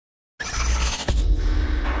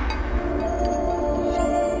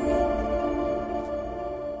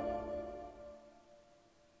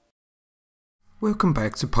Welcome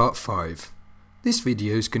back to part 5. This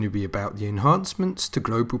video is going to be about the enhancements to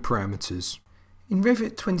global parameters. In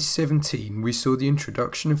Revit 2017 we saw the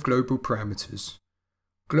introduction of global parameters.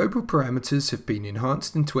 Global parameters have been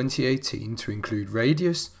enhanced in 2018 to include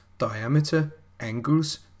radius, diameter,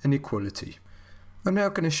 angles and equality. I'm now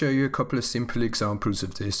going to show you a couple of simple examples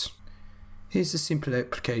of this. Here's a simple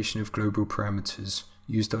application of global parameters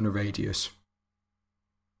used on a radius.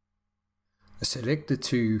 I select the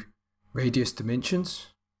two radius dimensions.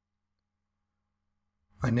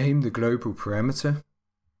 I name the global parameter.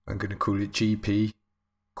 I'm going to call it GP,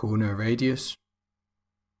 corner radius.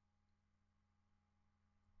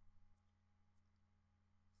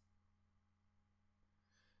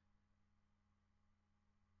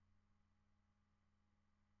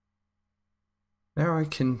 Now I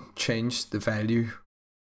can change the value.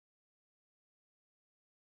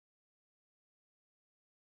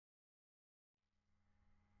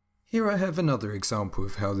 Here I have another example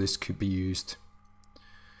of how this could be used.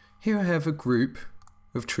 Here I have a group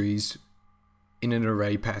of trees in an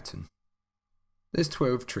array pattern. There's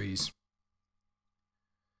 12 trees.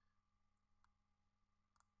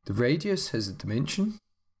 The radius has a dimension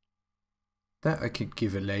that I could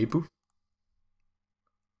give a label.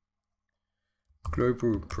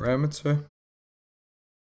 Global parameter.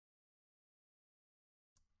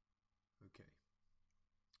 Okay.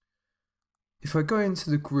 If I go into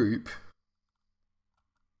the group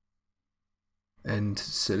and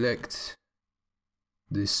select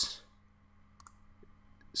this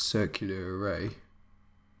circular array,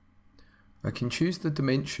 I can choose the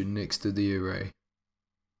dimension next to the array.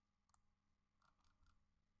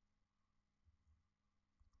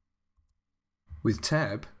 With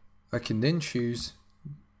tab, I can then choose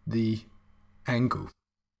the angle.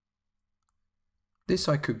 This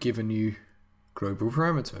I could give a new global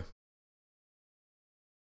parameter.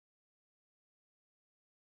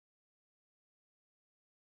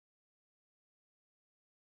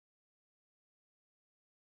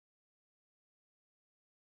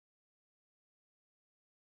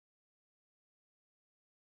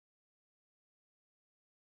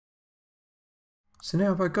 So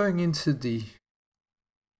now by going into the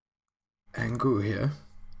angle here,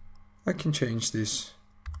 I can change this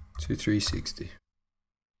to 360.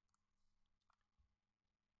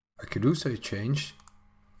 I could also change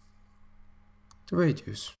the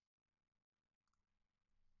radius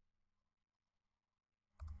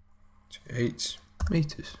to 8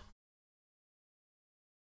 meters.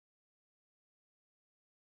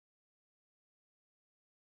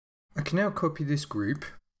 I can now copy this group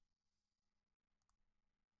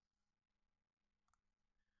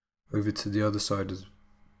over to the other side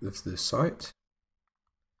of the site.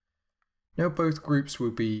 Now both groups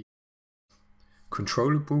will be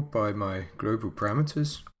controllable by my global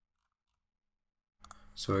parameters.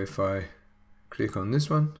 So if I click on this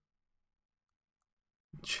one,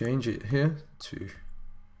 change it here to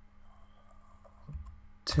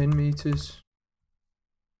 10 meters,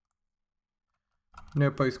 now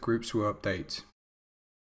both groups will update.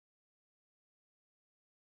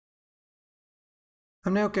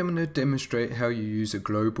 I'm now going to demonstrate how you use a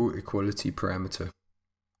global equality parameter.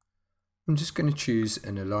 I'm just going to choose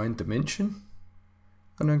an aligned dimension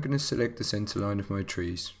and I'm going to select the center line of my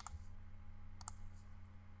trees.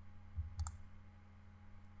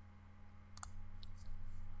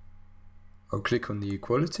 I'll click on the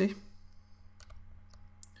equality,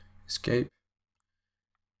 escape,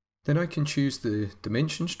 then I can choose the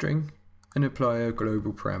dimension string and apply a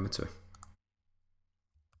global parameter.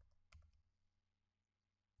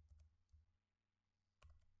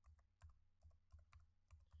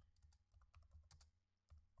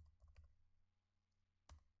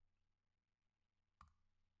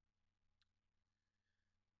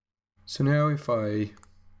 So now if I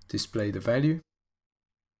display the value,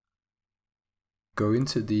 go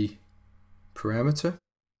into the parameter,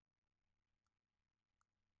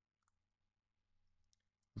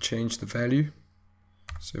 change the value,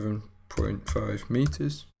 7.5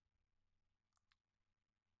 meters,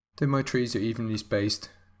 then my trees are evenly spaced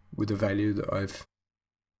with the value that I've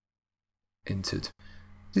entered.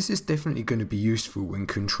 This is definitely going to be useful when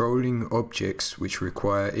controlling objects which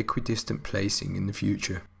require equidistant placing in the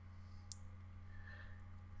future.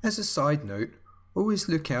 As a side note, always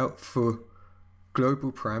look out for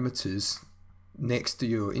global parameters next to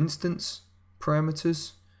your instance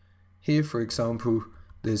parameters. Here, for example,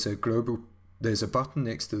 there's a button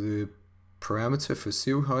next to the parameter for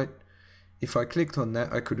sill height. If I clicked on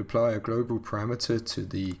that, I could apply a global parameter to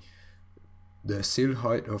the sill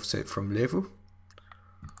height offset from level.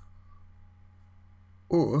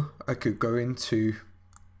 Or I could go into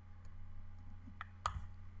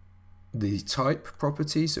the type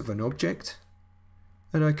properties of an object,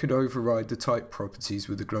 and I could override the type properties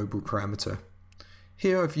with a global parameter.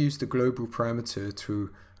 Here I've used a global parameter to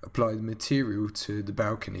apply the material to the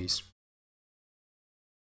balconies.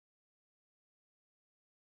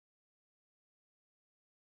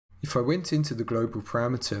 If I went into the global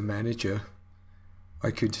parameter manager,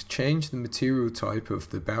 I could change the material type of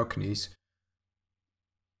the balconies .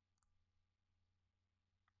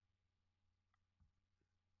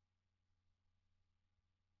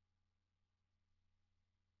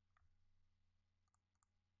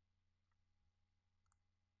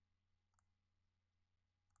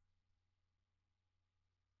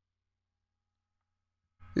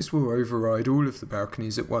 This will override all of the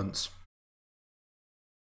balconies at once.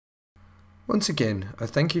 Once again, I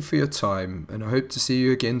thank you for your time and I hope to see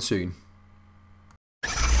you again soon.